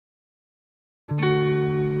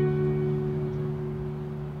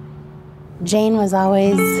Jane was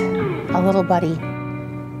always a little buddy.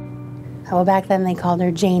 Well, back then they called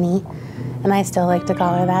her Janie, and I still like to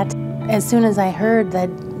call her that. As soon as I heard that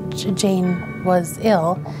Jane was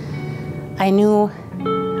ill, I knew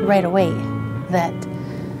right away that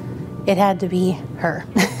it had to be her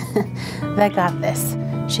that got this.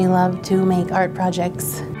 She loved to make art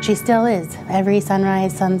projects. She still is. Every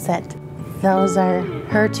sunrise, sunset. Those are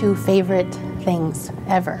her two favorite things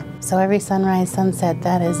ever. So every sunrise, sunset,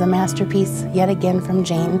 that is a masterpiece yet again from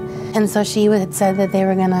Jane. And so she had said that they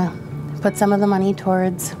were gonna put some of the money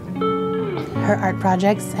towards her art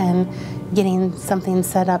projects and getting something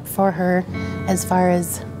set up for her as far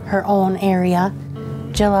as her own area.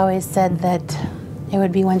 Jill always said that it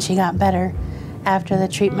would be when she got better, after the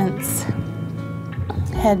treatments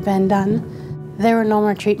had been done. There were no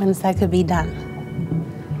more treatments that could be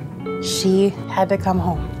done. She had to come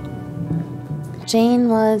home. Jane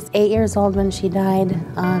was 8 years old when she died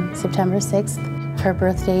on September 6th. Her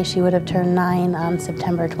birthday, she would have turned 9 on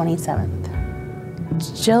September 27th.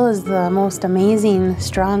 Jill is the most amazing,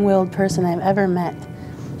 strong-willed person I've ever met.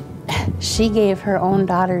 She gave her own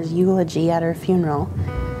daughter's eulogy at her funeral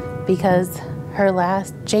because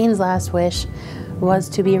Jane's last wish was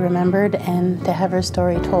to be remembered and to have her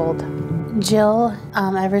story told. Jill,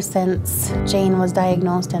 ever since Jane was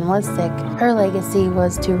diagnosed and was sick, her legacy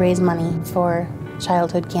was to raise money for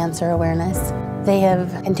childhood cancer awareness. They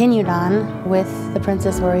have continued on with the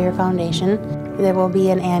Princess Warrior Foundation. There will be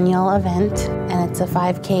an annual event, and it's a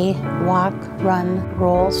 5K walk, run,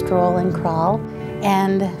 roll, stroll, and crawl.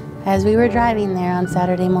 And as we were driving there on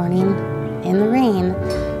Saturday morning in the rain,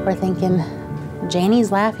 we're thinking,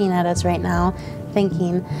 Janie's laughing at us right now,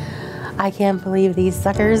 thinking, I can't believe these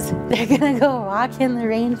suckers, they're gonna go walk in the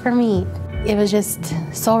rain for me. It was just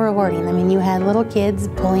so rewarding. I mean, you had little kids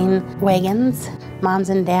pulling wagons, moms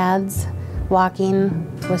and dads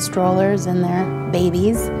walking with strollers and their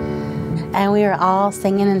babies, and we were all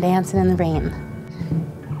singing and dancing in the rain.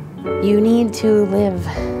 You need to live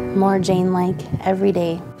more Jane-like every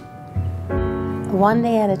day, one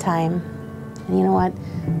day at a time. And you know what?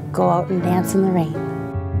 Go out and dance in the rain.